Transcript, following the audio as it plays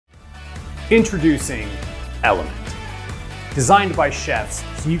Introducing Element. Designed by chefs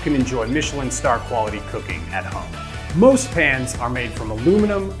so you can enjoy Michelin star quality cooking at home. Most pans are made from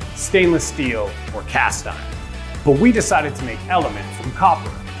aluminum, stainless steel, or cast iron. But we decided to make Element from copper.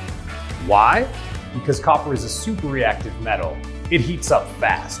 Why? Because copper is a super reactive metal. It heats up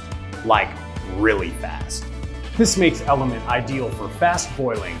fast, like really fast. This makes Element ideal for fast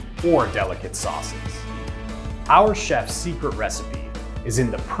boiling or delicate sauces. Our chef's secret recipe is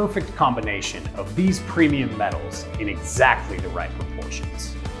in the perfect combination of these premium metals in exactly the right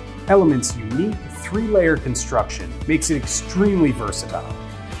proportions. Element's unique 3-layer construction makes it extremely versatile,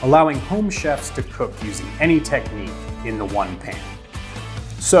 allowing home chefs to cook using any technique in the one pan.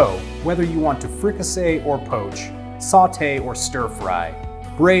 So, whether you want to fricassee or poach, saute or stir fry,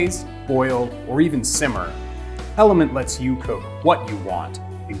 braise, boil, or even simmer, Element lets you cook what you want,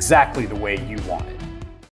 exactly the way you want it.